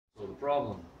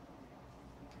problem.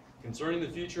 Concerning the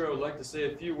future, I would like to say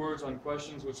a few words on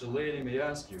questions which the laity may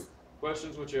ask you,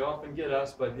 questions which I often get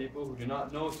asked by people who do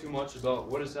not know too much about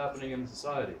what is happening in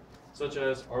society, such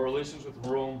as, are relations with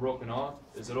Rome broken off?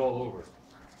 Is it all over?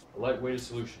 A lightweighted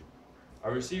solution. I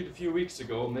received a few weeks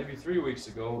ago, maybe 3 weeks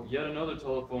ago, yet another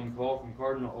telephone call from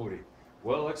Cardinal Oddi.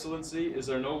 Well, Excellency, is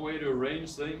there no way to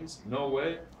arrange things? No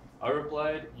way? I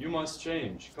replied, you must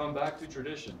change. Come back to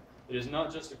tradition. It is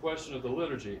not just a question of the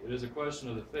liturgy, it is a question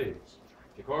of the faith.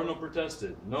 The Cardinal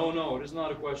protested, no, it is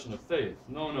not a question of faith.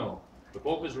 No. The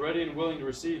Pope is ready and willing to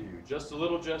receive you. Just a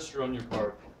little gesture on your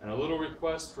part, and a little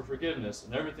request for forgiveness,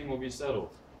 and everything will be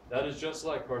settled. That is just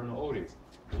like Cardinal Oddi.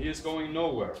 He is going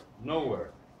nowhere.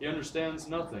 He understands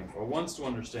nothing, or wants to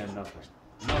understand nothing.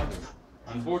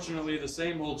 Unfortunately, the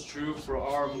same holds true for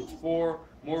our 4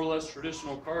 more or less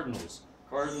traditional cardinals.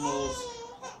 Cardinals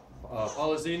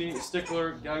Palazzini,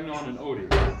 Stickler, Gagnon, and Oddi.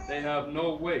 They have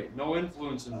no weight, no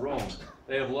influence in Rome.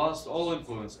 They have lost all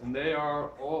influence, and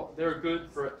all they are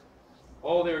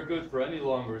good for any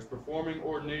longer is performing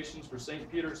ordinations for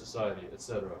St. Peter's Society,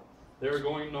 etc. They are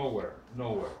going nowhere.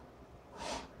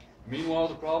 Meanwhile,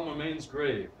 the problem remains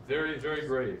grave, very, very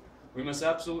grave. We must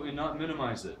absolutely not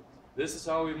minimize it. This is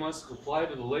how we must reply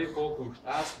to the lay folk who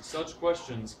ask such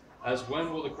questions as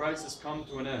when will the crisis come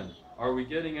to an end? Are we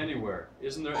getting anywhere?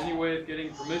 Isn't there any way of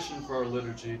getting permission for our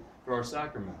liturgy, for our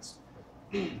sacraments?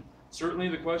 Certainly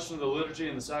the question of the liturgy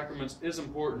and the sacraments is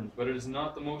important, but it is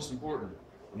not the most important.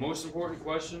 The most important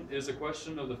question is a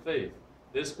question of the faith.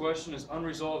 This question is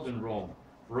unresolved in Rome.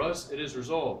 For us, it is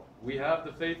resolved. We have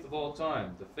the faith of all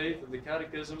time, the faith of the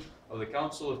Catechism of the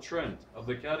Council of Trent, of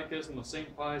the Catechism of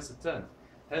St. Pius X,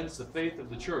 hence the faith of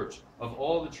the Church, of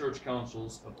all the Church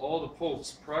Councils, of all the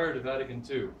popes prior to Vatican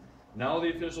II. Now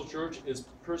the official Church is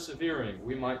persevering,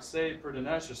 we might say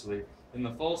pertinaciously, in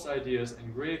the false ideas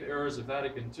and grave errors of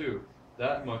Vatican II.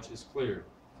 That much is clear.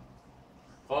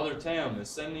 Father Tam is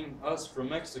sending us from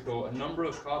Mexico a number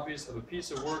of copies of a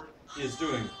piece of work he is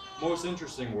doing, most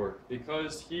interesting work,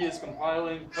 because he is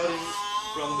compiling cuttings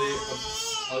from the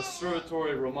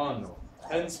Osservatore Romano,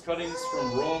 hence cuttings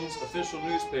from Rome's official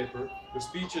newspaper with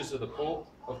speeches of the Pope,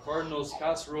 of Cardinals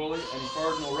Casseroli and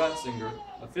Cardinal Ratzinger,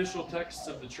 official texts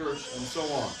of the Church, and so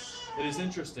on. It is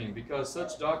interesting because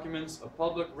such documents of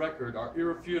public record are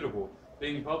irrefutable,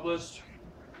 being published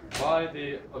by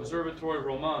the Osservatore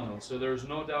Romano, so there is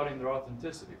no doubting their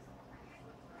authenticity.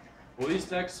 Well, these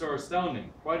texts are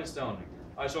astounding, quite astounding.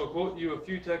 I shall quote you a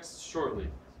few texts shortly.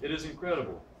 It is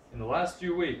incredible. In the last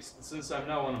few weeks, since I'm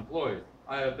now unemployed,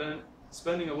 I have been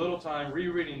spending a little time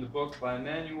rereading the book by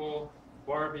Emmanuel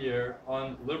Barbier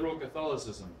on liberal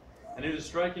Catholicism, and it is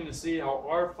striking to see how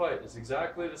our fight is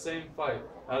exactly the same fight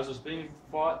as was being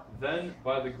fought then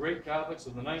by the great Catholics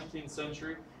of the 19th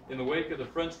century in the wake of the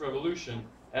French Revolution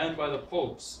and by the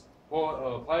popes,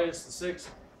 Pius VI,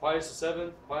 Pius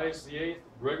VII, Pius VIII,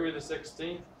 Gregory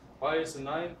XVI, Pius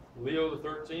IX, Leo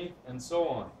XIII, and so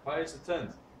on, Pius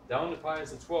X, down to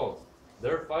Pius XII.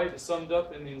 Their fight is summed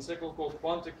up in the encyclical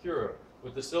Quanta Cura,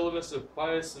 with the syllabus of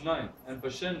Pius IX, and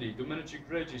Pascendi, Dominici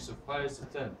Gregis of Pius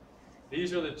X.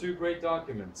 These are the 2 great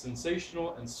documents,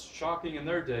 sensational and shocking in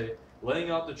their day,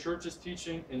 laying out the Church's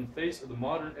teaching in face of the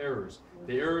modern errors,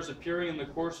 the errors appearing in the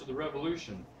course of the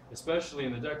Revolution, especially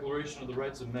in the Declaration of the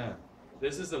Rights of Man.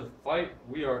 This is the fight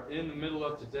we are in the middle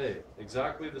of today,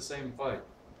 exactly the same fight.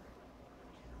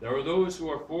 There are those who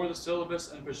are for the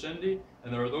syllabus and Pascendi,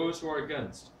 and there are those who are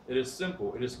against. It is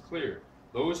simple, it is clear.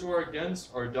 Those who are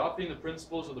against are adopting the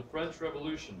principles of the French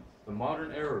Revolution, the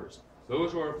modern errors.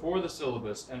 Those who are for the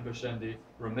syllabus and Pascendi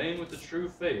remain with the true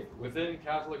faith within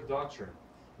Catholic doctrine.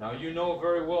 Now you know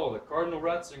very well that Cardinal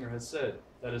Ratzinger has said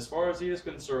that as far as he is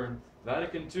concerned,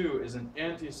 Vatican II is an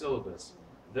anti-syllabus.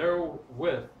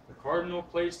 Therewith, the Cardinal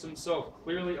placed himself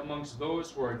clearly amongst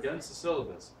those who are against the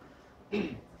syllabus.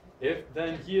 If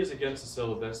then he is against the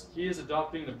syllabus, he is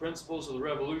adopting the principles of the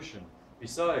Revolution.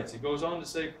 Besides, he goes on to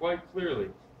say quite clearly,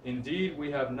 indeed,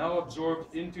 we have now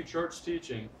absorbed into Church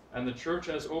teaching, and the Church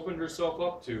has opened herself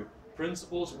up to,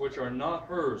 principles which are not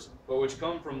hers, but which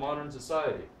come from modern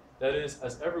society. That is,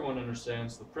 as everyone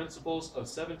understands, the principles of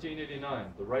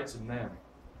 1789, the rights of man.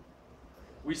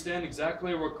 We stand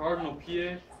exactly where Cardinal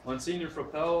Piet, Monsignor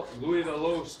Frappel, Louis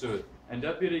Vallot stood, and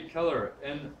Deputy Keller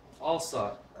in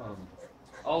Alsace,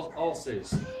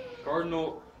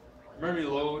 Cardinal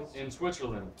Mermelot in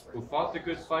Switzerland, who fought the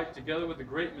good fight together with the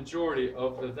great majority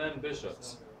of the then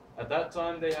bishops. At that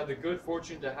time, they had the good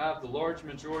fortune to have the large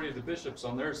majority of the bishops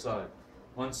on their side.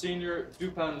 Monsignor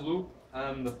Dupanloup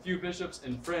and the few bishops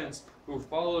in France who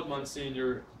followed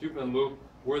Monsignor Dupanloup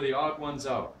were the odd ones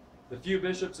out. The few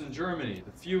bishops in Germany,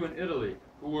 the few in Italy,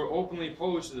 who were openly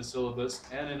opposed to the syllabus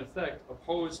and in effect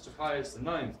opposed to Pius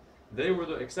IX. They were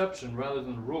the exception rather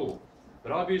than the rule.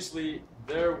 But obviously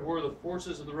there were the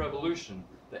forces of the revolution,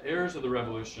 the heirs of the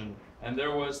revolution, and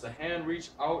there was the hand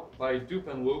reached out by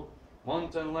Dupanloup,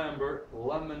 Montalembert,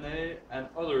 Lamennais, and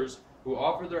others who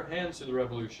offered their hands to the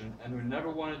revolution and who never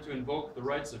wanted to invoke the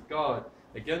rights of God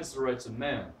against the rights of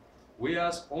man. We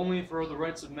ask only for the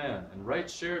rights of man, and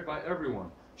rights shared by everyone,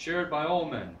 shared by all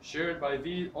men, shared by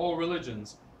all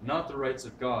religions, not the rights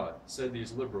of God, said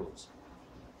these liberals.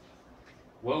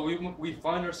 Well, we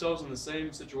find ourselves in the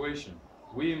same situation.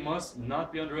 We must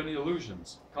not be under any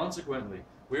illusions. Consequently,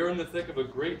 we are in the thick of a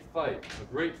great fight, a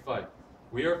great fight.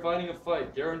 We are fighting a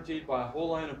fight guaranteed by a whole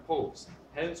line of popes.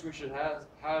 Hence, we should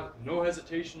have no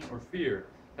hesitation or fear.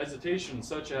 Hesitation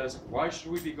such as, why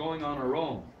should we be going on our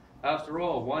own? After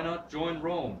all, why not join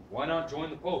Rome? Why not join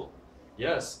the Pope?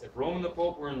 Yes, if Rome and the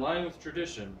Pope were in line with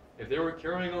tradition, if they were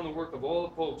carrying on the work of all the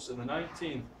popes in the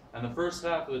 19th and the first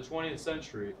half of the 20th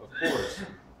century, of course,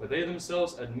 but they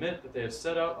themselves admit that they have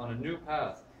set out on a new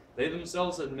path. They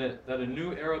themselves admit that a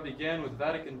new era began with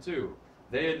Vatican II.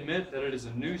 They admit that it is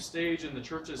a new stage in the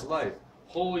Church's life,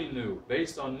 wholly new,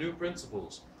 based on new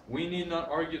principles. We need not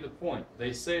argue the point.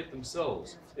 They say it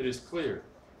themselves. It is clear.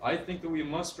 I think that we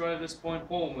must drive this point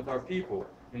home with our people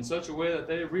in such a way that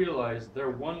they realize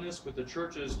their oneness with the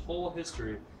Church's whole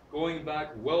history going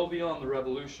back well beyond the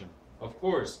Revolution. Of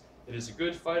course, it is a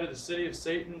good fight of the city of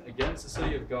Satan against the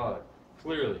city of God,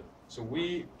 clearly. So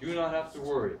we do not have to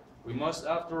worry. We must,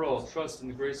 after all, trust in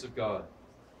the grace of God.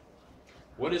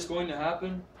 What is going to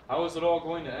happen? How is it all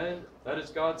going to end? That is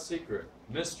God's secret,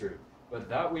 mystery. But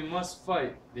that we must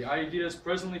fight, the ideas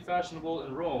presently fashionable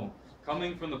in Rome,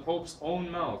 coming from the Pope's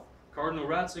own mouth, Cardinal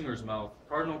Ratzinger's mouth,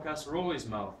 Cardinal Casseroli's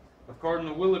mouth, of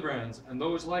Cardinal Willibrand's and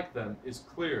those like them, is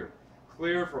clear.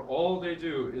 Clear, for all they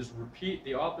do is repeat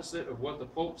the opposite of what the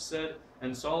Pope said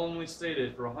and solemnly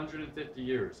stated for 150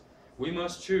 years. We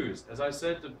must choose, as I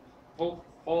said to Pope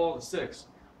Paul VI,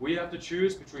 we have to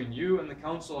choose between you and the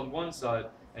Council on one side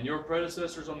and your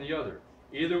predecessors on the other,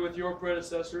 either with your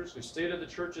predecessors who stated the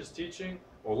Church's teaching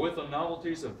or with the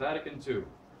novelties of Vatican II.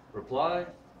 Reply,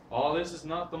 all this is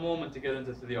not the moment to get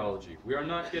into theology. We are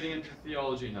not getting into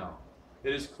theology now.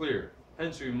 It is clear.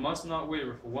 Hence we must not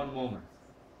waver for one moment.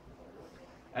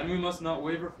 And we must not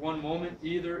waver for one moment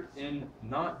either in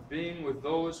not being with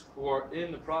those who are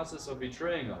in the process of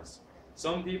betraying us.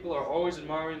 Some people are always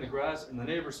admiring the grass in the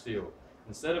neighbor's field.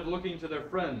 Instead of looking to their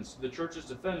friends, to the Church's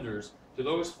defenders, to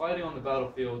those fighting on the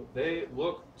battlefield, they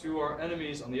look to our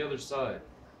enemies on the other side.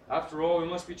 After all, we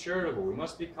must be charitable, we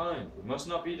must be kind, we must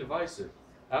not be divisive.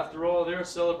 After all, they are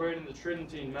celebrating the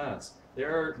Tridentine Mass. They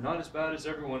are not as bad as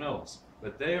everyone else,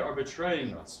 but they are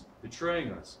betraying us,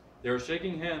 betraying us. They are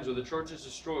shaking hands with the Church's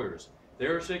destroyers. They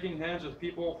are shaking hands with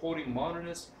people holding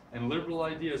modernist and liberal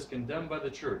ideas condemned by the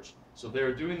Church, so they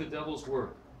are doing the devil's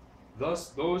work. Thus,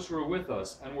 those who are with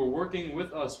us and were working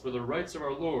with us for the rights of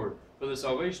our Lord, for the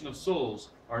salvation of souls,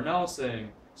 are now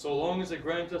saying, so long as they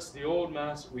grant us the old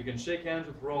Mass, we can shake hands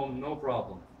with Rome, no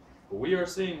problem. But we are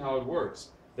seeing how it works.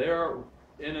 They are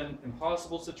in an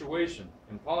impossible situation.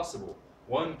 Impossible.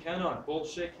 One cannot both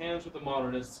shake hands with the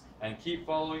modernists and keep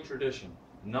following tradition.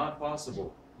 Not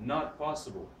possible. Not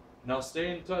possible. Now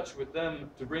stay in touch with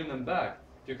them to bring them back,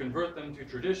 to convert them to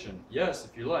tradition. Yes,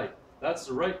 if you like. That's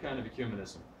the right kind of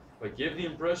ecumenism. But give the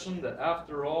impression that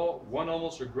after all, one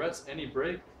almost regrets any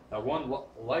break, that one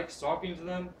likes talking to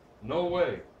them? No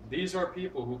way. These are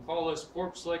people who call us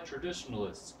corpse-like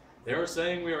traditionalists. They are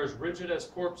saying we are as rigid as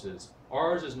corpses.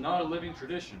 Ours is not a living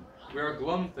tradition. We are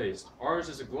glum-faced. Ours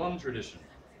is a glum tradition.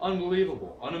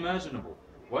 Unbelievable. Unimaginable.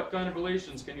 What kind of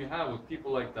relations can you have with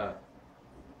people like that?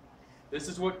 This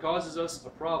is what causes us a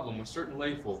problem with certain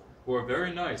layfolk who are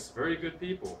very nice, very good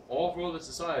people, all for the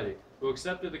society, who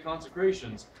accepted the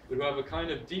consecrations, but who have a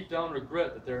kind of deep-down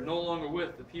regret that they are no longer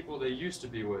with the people they used to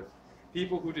be with,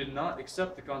 people who did not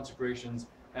accept the consecrations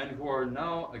and who are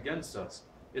now against us.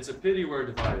 It's a pity we're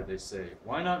divided, they say.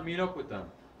 Why not meet up with them?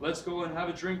 Let's go and have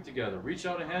a drink together, reach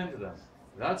out a hand to them.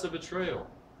 That's a betrayal.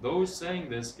 Those saying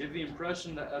this give the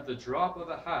impression that at the drop of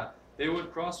a hat, they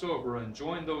would cross over and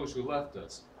join those who left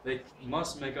us. They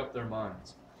must make up their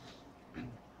minds.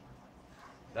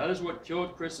 That is what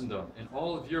killed Christendom in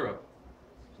all of Europe.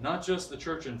 Not just the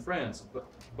Church in France,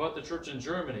 but the Church in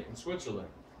Germany and Switzerland.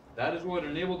 That is what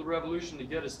enabled the revolution to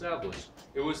get established.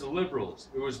 It was the liberals.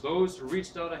 It was those who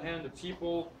reached out a hand to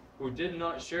people who did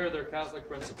not share their Catholic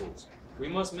principles. We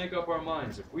must make up our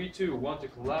minds if we too want to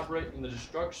collaborate in the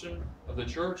destruction of the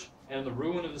Church and the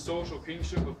ruin of the social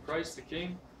kingship of Christ the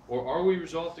King, or are we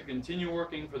resolved to continue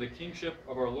working for the kingship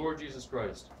of our Lord Jesus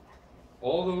Christ?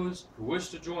 All those who wish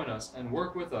to join us and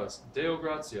work with us, Deo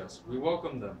gratias, we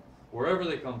welcome them, wherever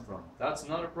they come from. That's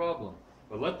not a problem.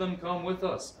 But let them come with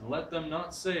us, and let them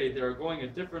not say they are going a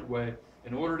different way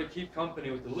in order to keep company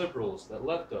with the liberals that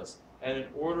left us, and in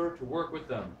order to work with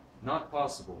them. Not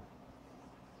possible.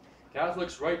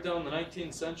 Catholics right down the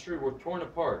 19th century were torn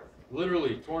apart,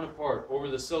 literally torn apart over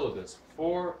the syllabus.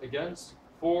 For, against,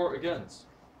 for, against.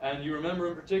 And you remember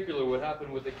in particular what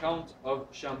happened with the Count of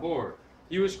Chambord.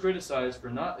 He was criticized for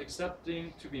not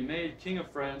accepting to be made King of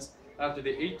France after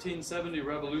the 1870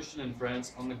 revolution in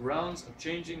France on the grounds of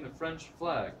changing the French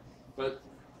flag. But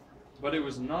it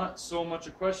was not so much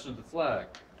a question of the flag.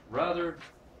 Rather,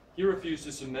 he refused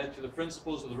to submit to the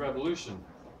principles of the revolution.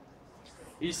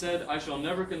 He said, "I shall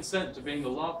never consent to being the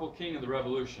lawful king of the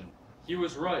revolution." He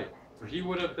was right, for he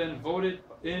would have been voted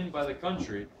in by the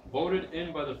country, voted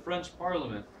in by the French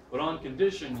Parliament, but on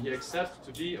condition he accept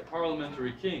to be a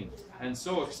parliamentary king, and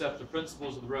so accept the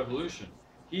principles of the revolution.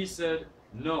 He said,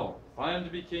 "No, if I am to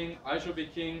be king, I shall be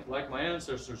king like my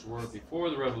ancestors were before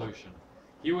the revolution."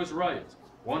 He was right.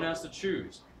 One has to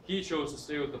choose. He chose to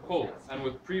stay with the Pope and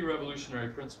with pre-revolutionary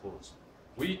principles.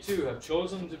 We too have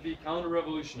chosen to be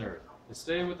counter-revolutionary, to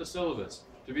stay with the syllabus,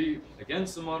 to be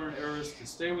against the modern errors, to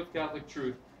stay with Catholic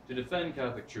truth, to defend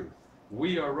Catholic truth.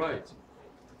 We are right.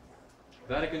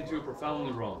 Vatican II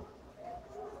profoundly wrong.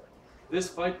 This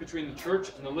fight between the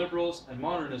Church and the liberals and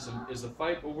modernism is the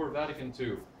fight over Vatican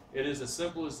II. It is as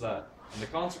simple as that, and the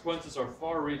consequences are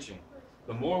far-reaching.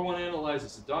 The more one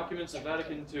analyzes the documents of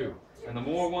Vatican II, and the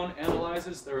more one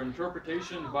analyzes their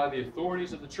interpretation by the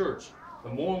authorities of the Church, the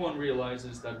more one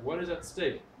realizes that what is at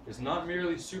stake is not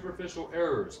merely superficial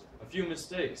errors, a few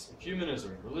mistakes,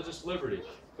 ecumenism, religious liberty,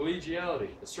 collegiality,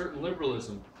 a certain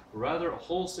liberalism, but rather a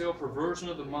wholesale perversion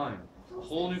of the mind, a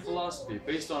whole new philosophy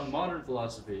based on modern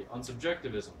philosophy, on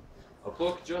subjectivism. A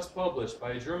book just published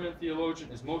by a German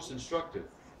theologian is most instructive.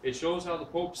 It shows how the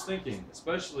Pope's thinking,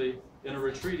 especially in a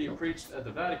retreat he preached at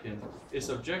the Vatican, is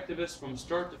subjectivist from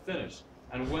start to finish,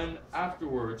 and when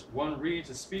afterwards one reads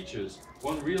his speeches,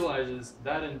 one realizes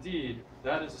that indeed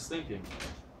that is his thinking.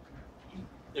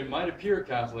 It might appear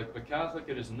Catholic, but Catholic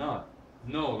it is not.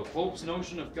 No, the Pope's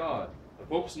notion of God, the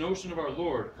Pope's notion of our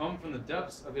Lord, come from the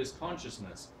depths of his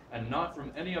consciousness, and not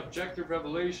from any objective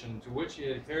revelation to which he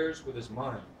adheres with his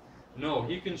mind. No,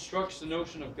 he constructs the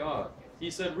notion of God. He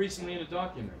said recently in a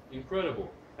document,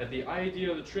 incredible, that the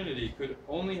idea of the Trinity could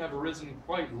only have arisen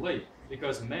quite late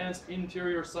because man's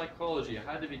interior psychology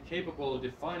had to be capable of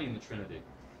defining the Trinity.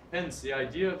 Hence, the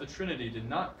idea of the Trinity did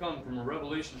not come from a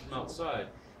revelation from outside.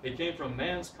 It came from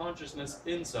man's consciousness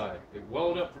inside. It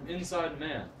welled up from inside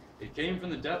man. It came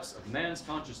from the depths of man's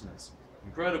consciousness.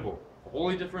 Incredible. A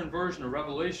wholly different version of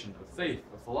revelation, of faith,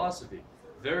 of philosophy.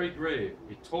 Very grave.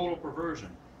 A total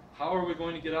perversion. How are we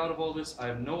going to get out of all this? I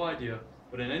have no idea,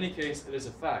 but in any case, it is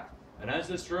a fact. And as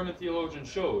this German theologian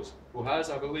shows, who has,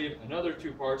 I believe, another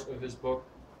 2 parts of his book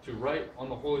to write on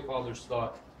the Holy Father's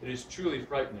thought, it is truly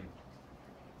frightening.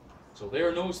 So they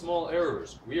are no small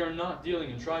errors. We are not dealing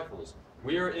in trifles.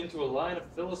 We are into a line of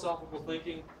philosophical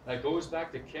thinking that goes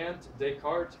back to Kant,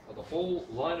 Descartes, the whole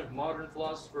line of modern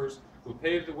philosophers who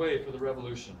paved the way for the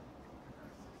revolution.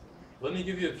 Let me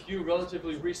give you a few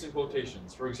relatively recent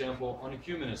quotations, for example, on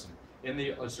ecumenism. In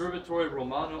the Osservatore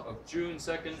Romano of June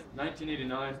 2nd,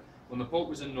 1989, when the Pope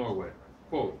was in Norway,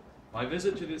 quote, "My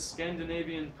visit to the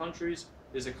Scandinavian countries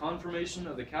is a confirmation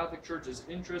of the Catholic Church's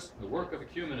interest in the work of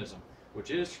ecumenism,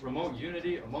 which is to promote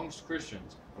unity amongst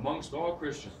Christians, amongst all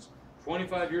Christians.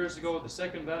 25 years ago, the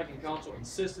Second Vatican Council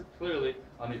insisted clearly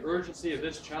on the urgency of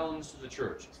this challenge to the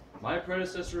Church. My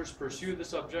predecessors pursued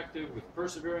this objective with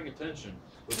persevering attention,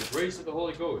 with the grace of the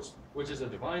Holy Ghost, which is a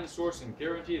divine source and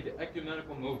guarantee of the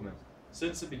ecumenical movement.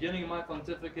 Since the beginning of my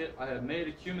pontificate, I have made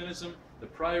ecumenism the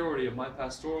priority of my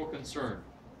pastoral concern.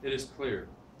 It is clear."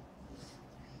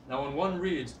 Now, when one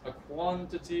reads a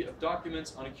quantity of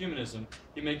documents on ecumenism,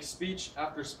 he makes speech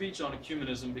after speech on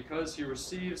ecumenism because he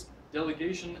receives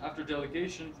delegation after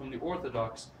delegation from the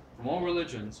Orthodox, from all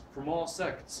religions, from all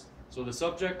sects. So the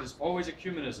subject is always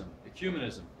ecumenism,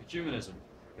 ecumenism, ecumenism.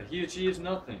 But he achieves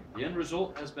nothing. The end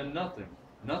result has been nothing,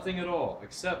 nothing at all,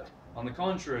 except, on the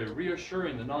contrary,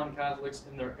 reassuring the non-Catholics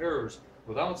in their errors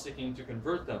without seeking to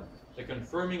convert them, the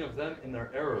confirming of them in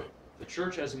their error. The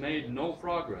Church has made no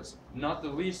progress, not the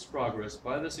least progress,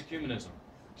 by this ecumenism.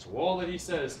 So all that he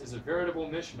says is a veritable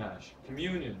mishmash,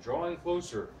 communion, drawing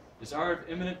closer, desire of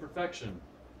imminent perfection,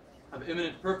 of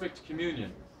imminent perfect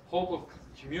communion, hope of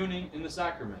communing in the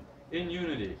sacrament, in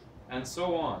unity, and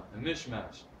so on, a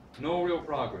mishmash. No real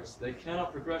progress. They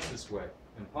cannot progress this way.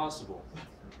 Impossible.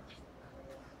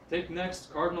 Take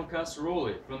next Cardinal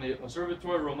Casseroli from the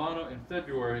Osservatore Romano in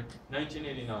February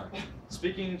 1989.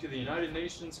 Speaking to the United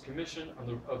Nations Commission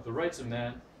of the Rights of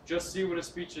Man, just see what a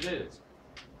speech it is.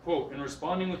 Quote, in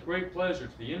responding with great pleasure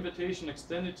to the invitation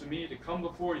extended to me to come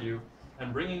before you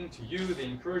and bringing to you the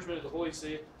encouragement of the Holy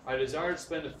See, I desire to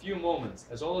spend a few moments,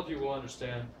 as all of you will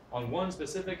understand, on one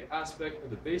specific aspect of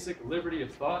the basic liberty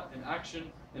of thought and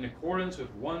action in accordance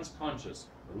with one's conscience,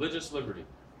 religious liberty,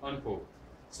 unquote.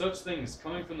 Such things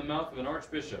coming from the mouth of an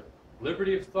archbishop,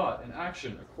 liberty of thought and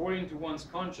action according to one's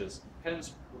conscience,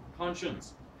 hence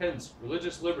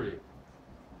religious liberty.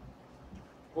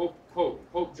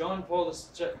 Pope John Paul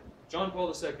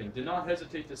II did not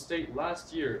hesitate to state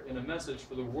last year in a message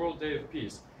for the World Day of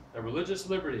Peace that religious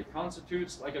liberty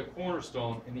constitutes like a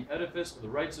cornerstone in the edifice of the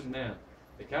rights of man.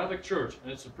 The Catholic Church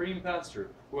and its supreme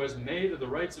pastor, who has made of the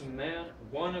rights of man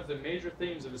one of the major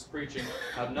themes of his preaching,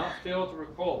 have not failed to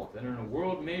recall that in a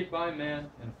world made by man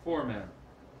and for man,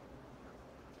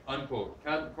 unquote,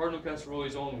 Cardinal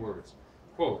Casseroli's own words,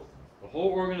 quote, the whole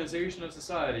organization of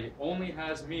society only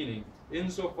has meaning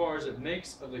insofar as it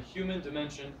makes of the human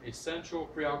dimension a central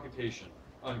preoccupation,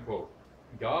 unquote.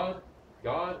 God,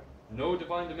 no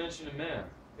divine dimension in man.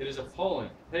 It is appalling,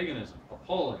 paganism,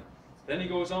 appalling. Then he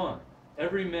goes on,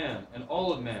 every man and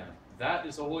all of man, that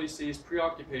is the Holy See's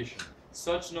preoccupation.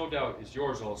 Such, no doubt, is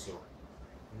yours also.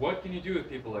 What can you do with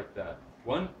people like that?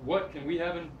 What can we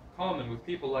have in common with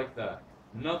people like that?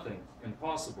 Nothing.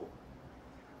 Impossible.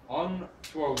 On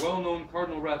to our well-known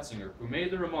Cardinal Ratzinger, who made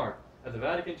the remark that the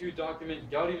Vatican II document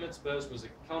Gaudium et Spes was a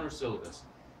counter-syllabus.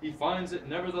 He finds it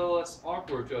nevertheless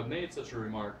awkward to have made such a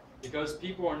remark because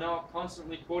people are now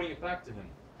constantly quoting it back to him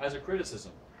as a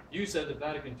criticism. You said that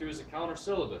Vatican II is a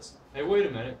counter-syllabus. Hey, wait a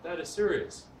minute, that is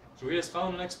serious. So he has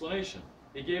found an explanation.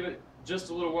 He gave it just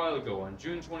a little while ago on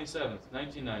June 27th,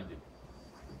 1990.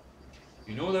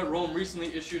 You know that Rome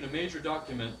recently issued a major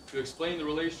document to explain the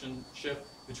relationship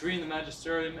between the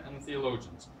magisterium and the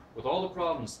theologians. With all the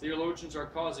problems theologians are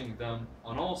causing them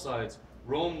on all sides,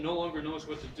 Rome no longer knows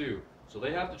what to do. So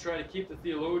they have to try to keep the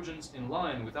theologians in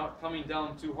line without coming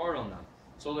down too hard on them.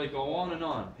 So they go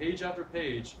on, page after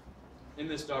page in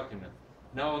this document.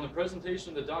 Now, in the presentation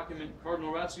of the document,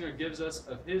 Cardinal Ratzinger gives us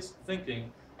of his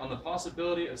thinking on the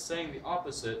possibility of saying the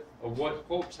opposite of what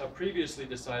popes have previously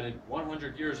decided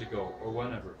 100 years ago, or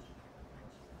whenever.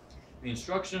 The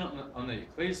instruction on the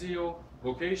ecclesial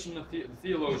vocation of the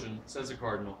theologian, says the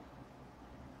Cardinal,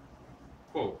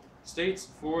 quote, states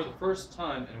for the first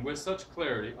time and with such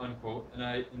clarity, unquote, and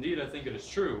I think it is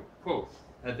true, quote,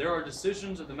 that there are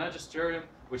decisions of the magisterium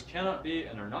which cannot be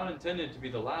and are not intended to be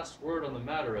the last word on the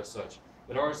matter as such,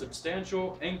 but are a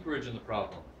substantial anchorage in the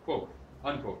problem, quote,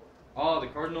 unquote. Ah, the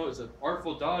Cardinal is an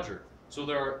artful dodger. So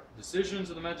there are decisions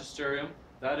of the magisterium,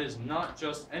 that is not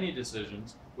just any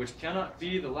decisions, which cannot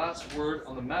be the last word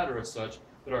on the matter as such,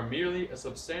 but are merely a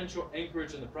substantial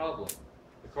anchorage in the problem.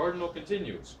 The Cardinal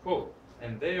continues, quote,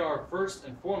 and they are first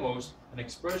and foremost an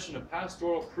expression of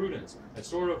pastoral prudence, a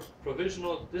sort of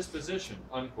provisional disposition,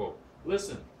 unquote.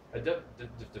 Listen,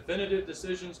 definitive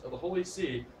decisions of the Holy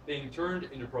See being turned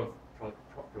into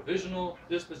provisional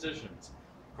dispositions.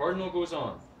 The Cardinal goes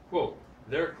on, quote,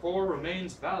 their core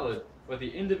remains valid, but the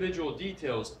individual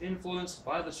details influenced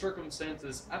by the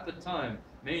circumstances at the time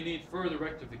may need further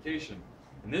rectification.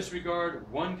 In this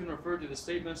regard, one can refer to the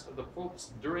statements of the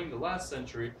popes during the last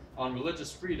century on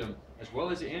religious freedom, as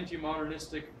well as the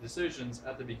anti-modernistic decisions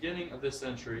at the beginning of this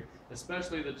century,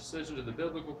 especially the decisions of the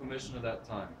Biblical Commission of that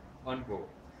time, unquote.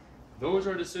 Those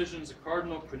are decisions the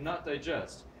Cardinal could not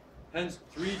digest. Hence,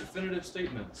 3 definitive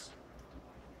statements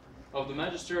of the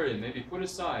magisterium may be put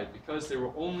aside because they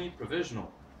were only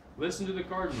provisional. Listen to the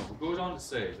Cardinal, who goes on to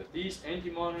say that these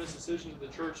anti-modernist decisions of the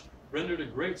Church rendered a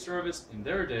great service in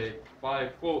their day by,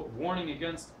 quote, warning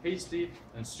against hasty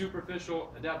and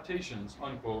superficial adaptations,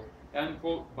 unquote, and,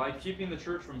 quote, by keeping the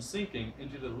Church from sinking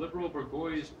into the liberal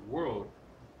bourgeois world.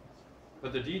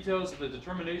 But the details of the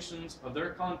determinations of their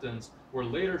contents were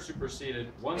later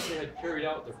superseded once they had carried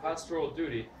out their pastoral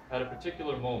duty at a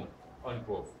particular moment,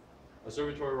 unquote.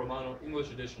 Osservatore Romano, English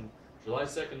edition, July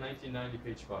 2nd, 1990,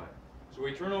 page 5. So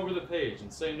we turn over the page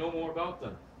and say no more about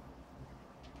them.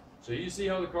 So you see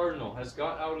how the Cardinal has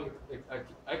got out of the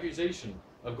accusation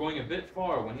of going a bit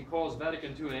far when he calls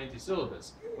Vatican II an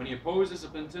anti-syllabus. When he opposes the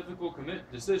pontifical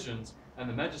decisions and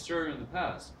the magisterium of the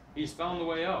past, he's found the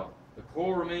way out. The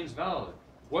core remains valid.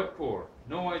 What core?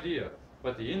 No idea.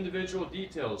 But the individual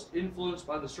details influenced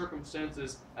by the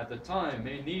circumstances at the time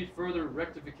may need further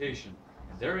rectification.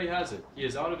 And there he has it. He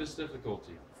is out of his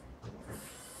difficulty.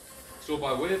 So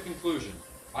by way of conclusion,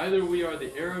 either we are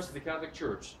the heirs of the Catholic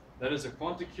Church, that is a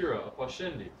quanta cura, a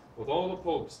pascendi, with all the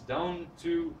popes down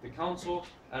to the council,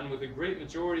 and with a great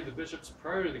majority of the bishops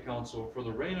prior to the council, for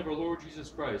the reign of our Lord Jesus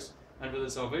Christ, and for the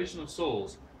salvation of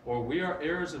souls, or we are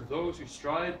heirs of those who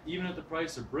strive, even at the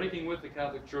price of breaking with the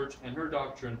Catholic Church and her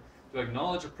doctrine, to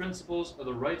acknowledge the principles of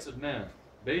the rights of man,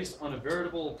 based on a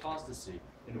veritable apostasy,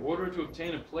 in order to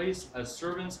obtain a place as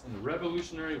servants in the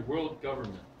revolutionary world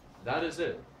government. That is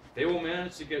it. They will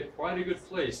manage to get quite a good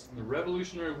place in the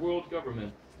revolutionary world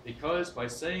government, because by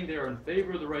saying they are in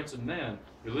favor of the rights of man,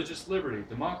 religious liberty,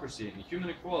 democracy, and human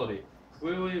equality,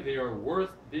 clearly they are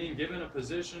worth being given a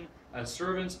position as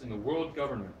servants in the world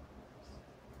government.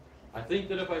 I think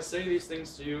that if I say these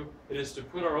things to you, it is to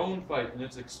put our own fight in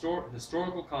its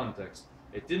historical context.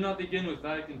 It did not begin with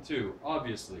Vatican II,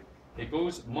 obviously. It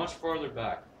goes much farther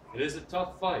back. It is a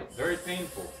tough fight, very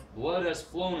painful. Blood has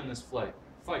flown in this fight,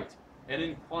 and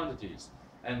in quantities.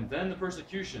 And then the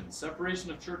persecution,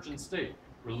 separation of church and state,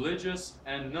 religious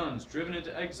and nuns driven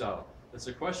into exile, the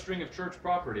sequestering of church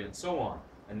property, and so on.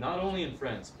 And not only in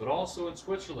France, but also in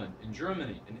Switzerland, in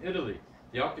Germany, in Italy,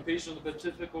 the occupation of the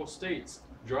Pontifical States,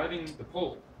 driving the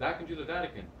Pope back into the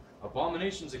Vatican,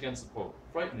 abominations against the Pope,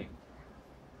 frightening.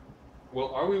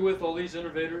 Well, are we with all these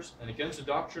innovators, and against the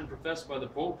doctrine professed by the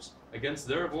popes, against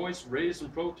their voice raised in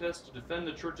protest to defend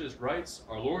the Church's rights,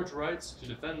 our Lord's rights, to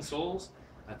defend souls?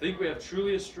 I think we have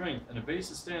truly a strength and a base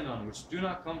to stand on which do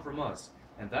not come from us,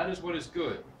 and that is what is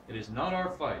good. It is not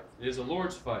our fight, it is the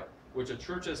Lord's fight, which the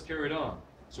Church has carried on,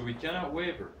 so we cannot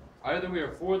waver. Either we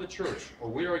are for the Church, or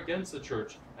we are against the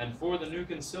Church, and for the new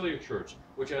conciliar Church,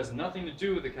 which has nothing to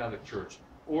do with the Catholic Church,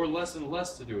 or less and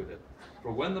less to do with it.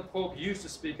 For when the Pope used to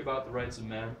speak about the rights of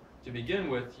man, to begin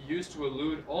with, he used to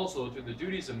allude also to the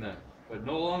duties of men, but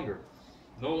no longer.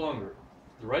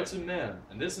 The rights of man,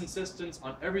 and this insistence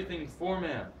on everything for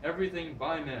man, everything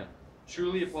by man,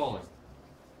 truly appalling.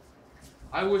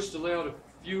 I wish to lay out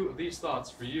a few of these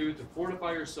thoughts for you to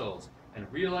fortify yourselves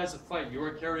and realize the fight you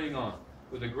are carrying on,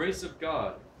 with the grace of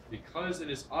God, because it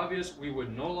is obvious we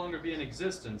would no longer be in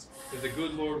existence if the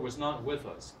good Lord was not with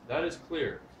us. That is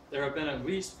clear. There have been at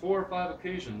least 4 or 5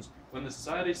 occasions when the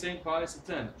Society of St. Pius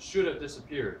X should have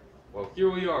disappeared. Well,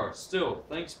 here we are, still,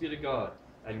 thanks be to God,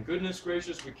 and goodness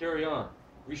gracious we carry on.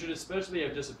 We should especially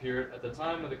have disappeared at the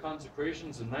time of the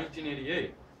consecrations in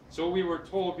 1988, so we were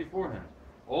told beforehand.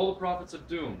 All the prophets of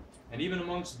doom, and even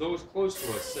amongst those close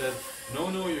to us, said,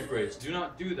 No, your grace, do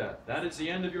not do that. That is the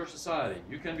end of your society.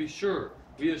 You can be sure.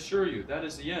 We assure you, that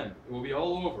is the end. It will be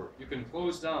all over. You can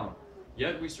close down.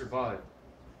 Yet we survived.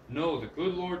 No, the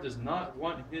good Lord does not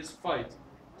want his fight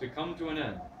to come to an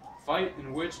end. Fight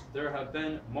in which there have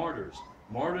been martyrs,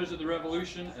 martyrs of the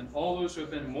Revolution, and all those who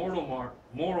have been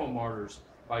moral martyrs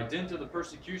by dint of the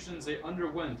persecutions they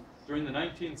underwent during the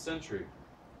 19th century.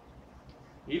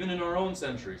 Even in our own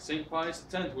century, St. Pius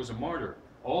X was a martyr.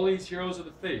 All these heroes of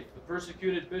the faith, the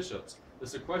persecuted bishops, the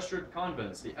sequestered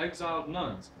convents, the exiled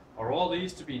nuns, are all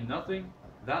these to be nothing?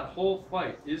 That whole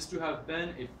fight is to have been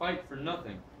a fight for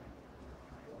nothing.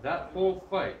 That whole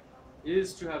fight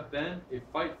is to have been a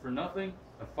fight for nothing,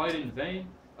 a fight in vain,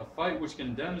 a fight which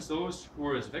condemns those who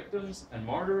are as victims and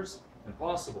martyrs.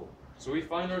 Impossible. So we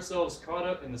find ourselves caught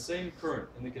up in the same current,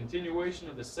 in the continuation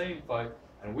of the same fight,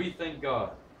 and we thank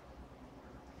God.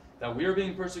 That we are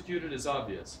being persecuted is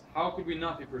obvious. How could we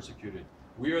not be persecuted?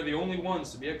 We are the only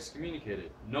ones to be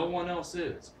excommunicated. No one else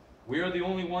is. We are the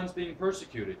only ones being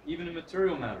persecuted, even in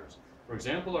material matters. For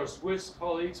example, our Swiss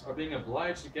colleagues are being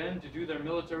obliged again to do their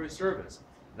military service.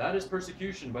 That is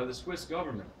persecution by the Swiss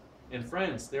government. In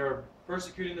France, they are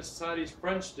persecuting the Society's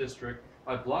French district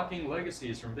by blocking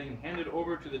legacies from being handed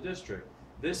over to the district.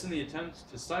 This in the attempt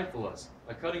to stifle us,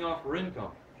 by cutting off our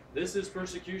income. This is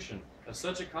persecution, of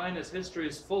such a kind as history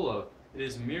is full of. It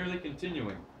is merely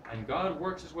continuing, and God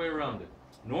works his way around it.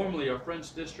 Normally, our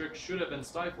French district should have been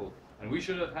stifled, and we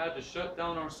should have had to shut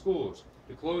down our schools,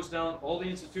 to close down all the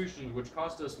institutions which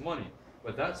cost us money.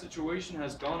 But that situation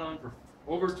has gone on for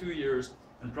over 2 years,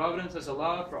 and Providence has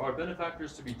allowed for our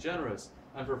benefactors to be generous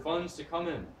and for funds to come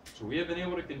in. So we have been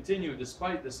able to continue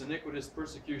despite this iniquitous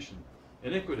persecution.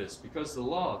 Iniquitous, because the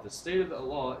law, the state of the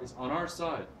law, is on our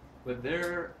side. But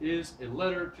there is a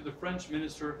letter to the French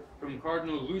minister from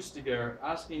Cardinal Lustiger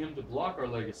asking him to block our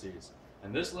legacies.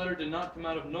 And this letter did not come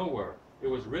out of nowhere. It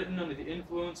was written under the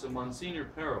influence of Monsignor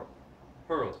Pearl.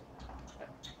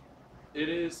 It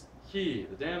is he,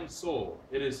 the damned soul.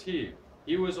 It is he.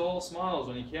 He was all smiles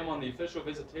when he came on the official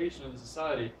visitation of the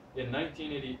Society in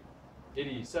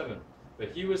 1987.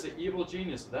 But he was the evil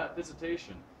genius of that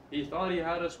visitation. He thought he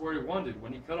had us where he wanted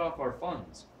when he cut off our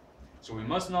funds. So we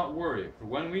must not worry, for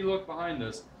when we look behind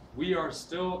us, we are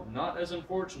still not as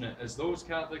unfortunate as those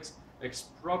Catholics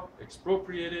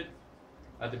expropriated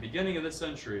at the beginning of this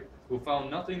century, who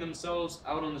found nothing themselves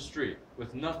out on the street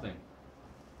with nothing.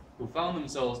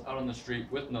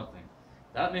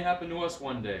 That may happen to us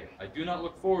one day. I do not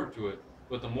look forward to it,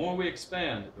 but the more we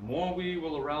expand, the more we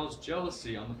will arouse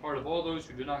jealousy on the part of all those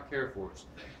who do not care for us.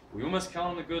 We must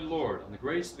count on the good Lord, on the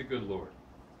grace of the good Lord.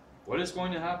 What is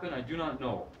going to happen, I do not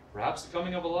know. Perhaps the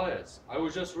coming of Elias. I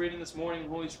was just reading this morning in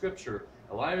Holy Scripture.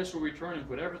 Elias will return and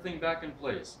put everything back in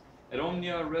place. Et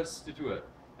omnia restituet.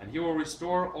 And he will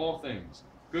restore all things.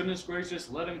 Goodness gracious,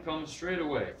 let him come straight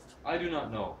away. I do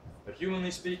not know. But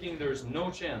humanly speaking, there is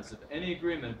no chance of any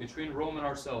agreement between Rome and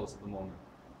ourselves at the moment.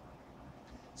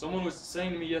 Someone was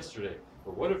saying to me yesterday,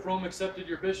 but what if Rome accepted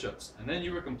your bishops, and then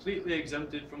you were completely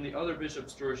exempted from the other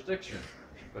bishops' jurisdiction?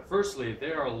 But firstly,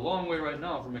 they are a long way right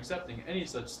now from accepting any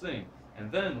such thing,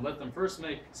 and then let them first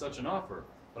make such an offer.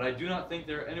 But I do not think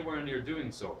they are anywhere near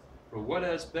doing so. For what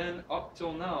has been up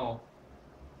till now,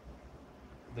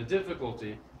 the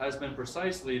difficulty has been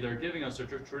precisely their giving us a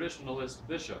traditionalist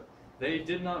bishop. They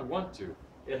did not want to.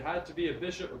 It had to be a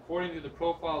bishop according to the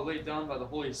profile laid down by the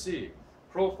Holy See.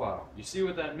 Profile, you see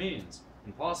what that means?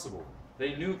 Impossible.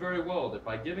 They knew very well that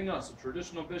by giving us a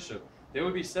traditional bishop, they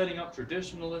would be setting up a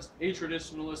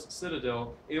traditionalist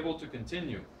citadel able to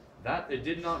continue. That they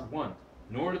did not want,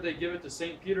 nor did they give it to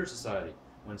St. Peter's Society.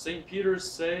 When St. Peter's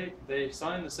say they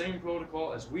signed the same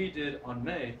protocol as we did on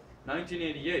May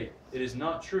 1988, it is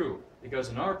not true, because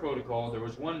in our protocol there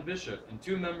was one bishop and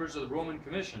 2 members of the Roman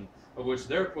Commission, of which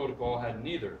their protocol had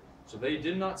neither. So they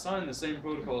did not sign the same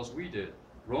protocol as we did.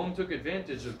 Rome took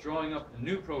advantage of drawing up a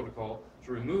new protocol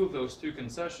to remove those 2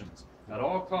 concessions. At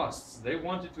all costs, they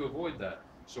wanted to avoid that.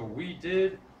 So we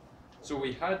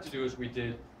had to do as we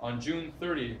did on June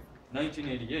 30,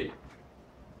 1988.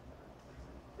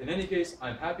 In any case,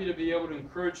 I'm happy to be able to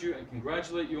encourage you and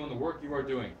congratulate you on the work you are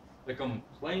doing. The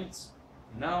complaints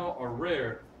now are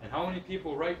rare, and how many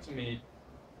people write to me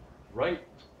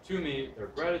their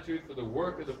gratitude for the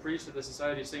work of the priests of the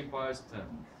Society of St. Pius X.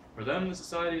 For them, the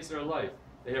Society is their life.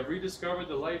 They have rediscovered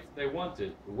the life they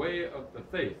wanted, the way of the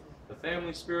faith, the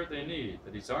family spirit they need,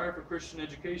 the desire for Christian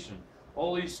education.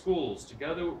 All these schools,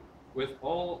 together with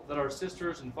all that our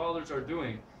sisters and fathers are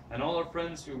doing, and all our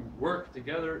friends who work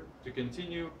together to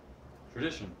continue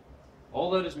tradition.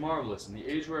 All that is marvelous in the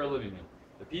age we are living in.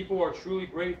 The people are truly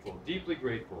grateful, deeply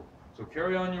grateful. So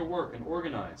carry on your work and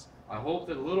organize. I hope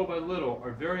that little by little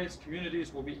our various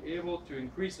communities will be able to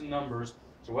increase in numbers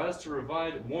so as to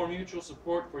provide more mutual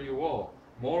support for you all,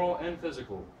 moral and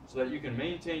physical, so that you can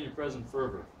maintain your present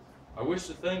fervor. I wish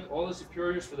to thank all the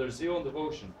superiors for their zeal and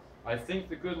devotion. I think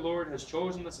the good Lord has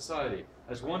chosen the Society,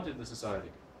 has wanted the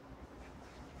Society.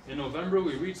 In November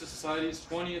we reach the Society's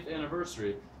 20th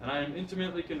anniversary, and I am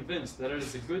intimately convinced that it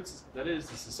is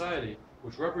the Society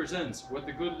which represents what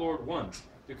the good Lord wants,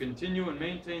 to continue and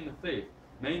maintain the faith,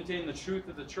 maintain the truth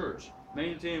of the Church,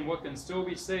 maintain what can still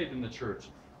be saved in the Church,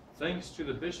 thanks to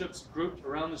the bishops grouped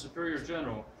around the Superior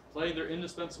General, playing their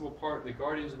indispensable part, the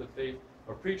guardians of the faith,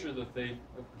 or preachers of the faith,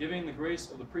 of giving the grace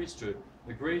of the priesthood,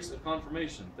 the grace of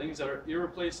confirmation, things that are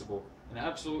irreplaceable and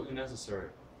absolutely necessary.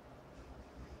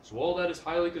 So all that is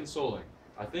highly consoling.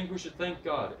 I think we should thank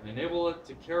God and enable it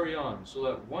to carry on, so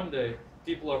that one day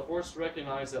people are forced to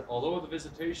recognize that although the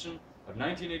visitation of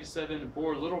 1987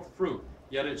 bore little fruit,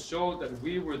 yet it showed that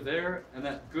we were there and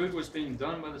that good was being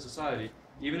done by the Society,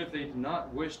 even if they did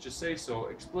not wish to say so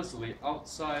explicitly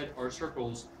outside our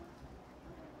circles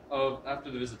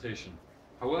after the visitation.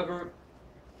 However,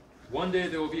 one day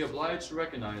they will be obliged to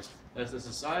recognize that the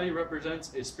Society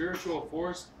represents a spiritual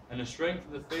force and a strength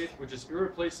of the faith which is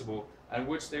irreplaceable, and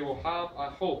which they will have, I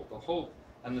hope, the hope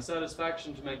and the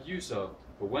satisfaction to make use of,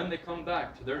 but when they come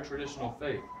back to their traditional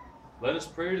faith. Let us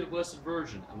pray to the Blessed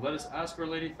Virgin, and let us ask Our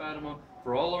Lady Fatima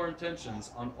for all our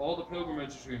intentions on all the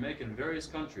pilgrimages we make in various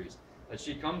countries, that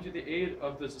she come to the aid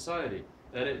of the Society,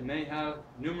 that it may have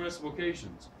numerous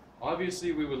vocations.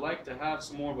 Obviously, we would like to have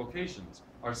some more vocations.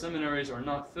 Our seminaries are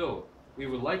not filled. We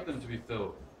would like them to be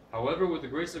filled. However, with the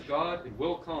grace of God, it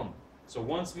will come. So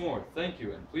once more, thank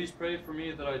you, and please pray for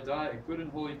me that I die a good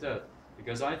and holy death,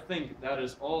 because I think that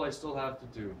is all I still have to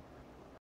do.